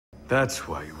That's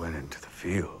why you went into the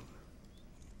field.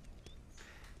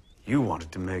 You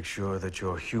wanted to make sure that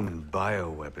your human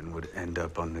bioweapon would end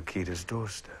up on Nikita's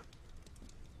doorstep.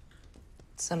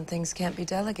 Some things can't be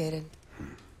delegated.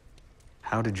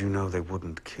 How did you know they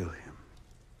wouldn't kill him?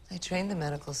 I trained the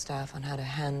medical staff on how to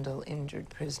handle injured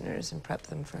prisoners and prep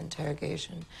them for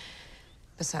interrogation.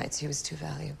 Besides, he was too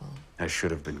valuable. I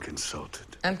should have been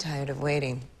consulted. I'm tired of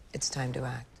waiting. It's time to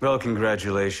act. Well,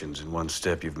 congratulations. In one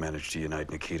step, you've managed to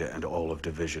unite Nikita and all of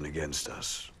Division against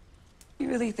us. You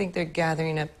really think they're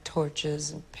gathering up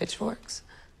torches and pitchforks?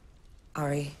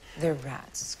 Ari, they're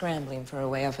rats scrambling for a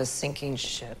way off a sinking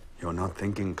ship. You're not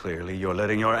thinking clearly. You're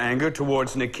letting your anger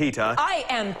towards Nikita... I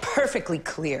am perfectly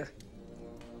clear.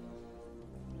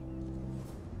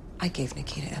 I gave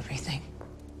Nikita everything.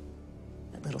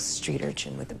 That little street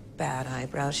urchin with the bad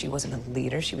eyebrows, she wasn't a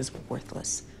leader, she was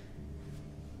worthless.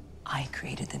 I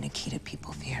created the Nikita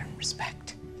people fear and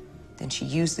respect. Then she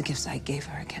used the gifts I gave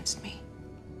her against me.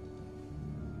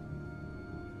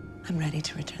 I'm ready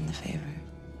to return the favor.